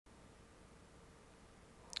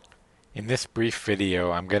In this brief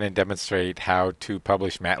video, I'm going to demonstrate how to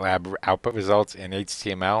publish Matlab output results in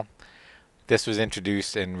HTML. This was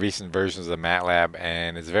introduced in recent versions of Matlab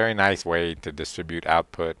and is a very nice way to distribute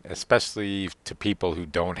output, especially to people who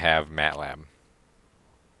don't have Matlab.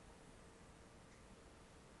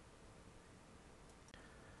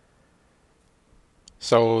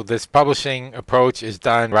 So this publishing approach is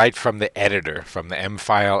done right from the editor, from the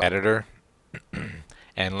M-file editor.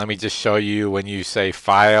 And let me just show you when you say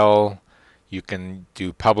file, you can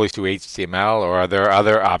do publish to HTML, or are there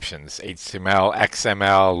other options? HTML,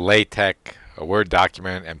 XML, LaTeX, a Word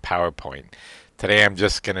document, and PowerPoint. Today I'm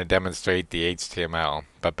just going to demonstrate the HTML.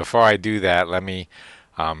 But before I do that, let me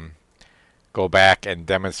go back and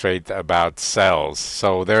demonstrate about cells.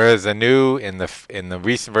 So there is a new in the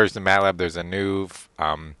recent version of Matlab. There's a new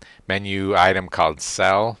menu item called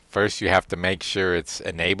cell. First, you have to make sure it's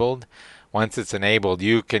enabled. Once it's enabled,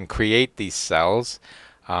 you can create these cells.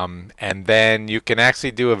 And then you can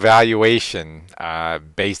actually do evaluation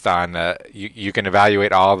based on you can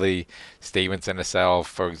evaluate all the statements in a cell,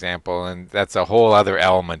 for example, and that's a whole other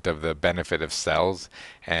element of the benefit of cells.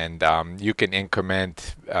 And you can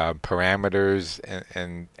increment parameters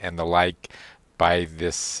and the like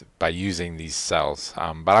by using these cells.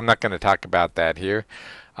 But I'm not going to talk about that here.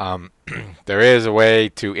 Um, there is a way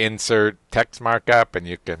to insert text markup, and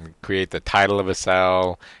you can create the title of a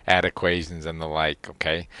cell, add equations, and the like.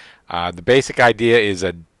 Okay, the basic idea is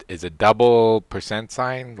a double percent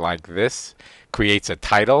sign like this creates a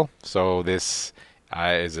title. So this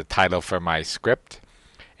is a title for my script,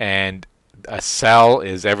 and a cell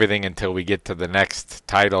is everything until we get to the next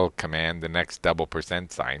title command, the next double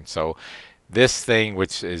percent sign. So this thing,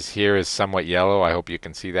 which is here, is somewhat yellow. I hope you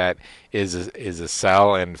can see that. Is a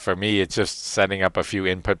cell, and for me, it's just setting up a few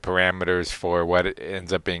input parameters for what it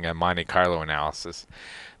ends up being a Monte Carlo analysis.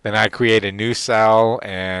 Then I create a new cell,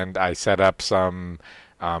 and I set up some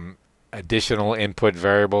additional input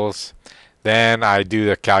variables. Then I do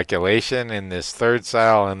the calculation in this third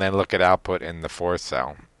cell, and then look at output in the fourth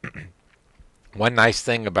cell. One nice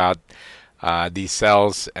thing about these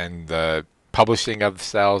cells and the publishing of the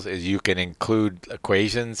cells is you can include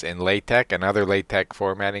equations in LaTeX and other LaTeX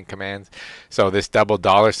formatting commands. So this double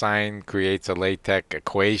dollar sign creates a LaTeX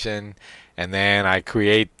equation, and then I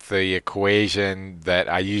create the equation that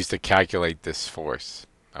I use to calculate this force.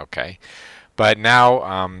 Okay, but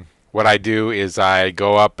now what I do is I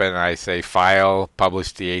go up and I say File,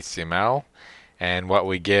 Publish the HTML, and what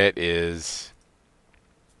we get is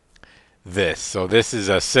this. So this is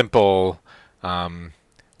a simple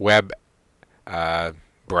web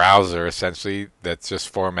browser essentially that's just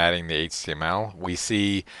formatting the HTML. We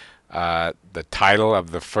see the title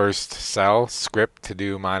of the first cell, script to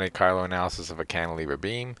do Monte Carlo analysis of a cantilever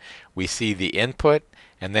beam. We see the input,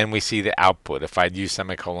 and then we see the output. If I'd use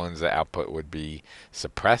semicolons, the output would be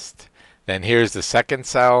suppressed. Then here's the second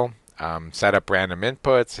cell. Set up random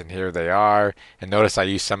inputs, and here they are. And notice I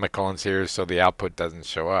use semicolons here so the output doesn't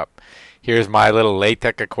show up. Here's my little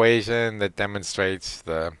LaTeX equation that demonstrates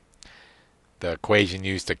the equation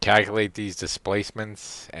used to calculate these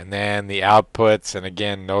displacements, and then the outputs, and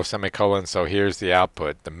again no semicolon. So here's the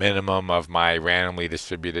output: the minimum of my randomly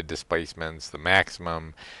distributed displacements, the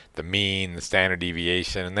maximum, the mean, the standard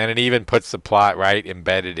deviation, and then it even puts the plot right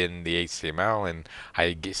embedded in the HTML, and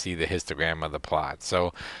I see the histogram of the plot.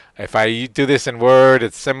 So if I do this in Word,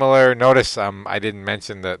 it's similar. Notice I didn't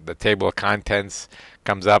mention that the table of contents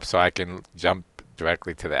comes up, so I can jump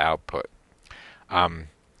directly to the output.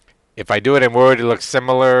 If I do it in Word, it looks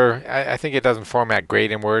similar. I think it doesn't format great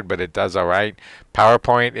in Word, but it does all right.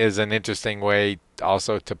 PowerPoint is an interesting way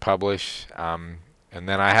also to publish. And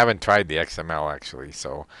then I haven't tried the XML actually,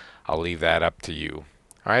 so I'll leave that up to you.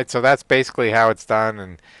 All right, so that's basically how it's done,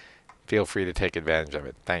 and feel free to take advantage of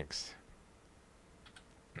it. Thanks.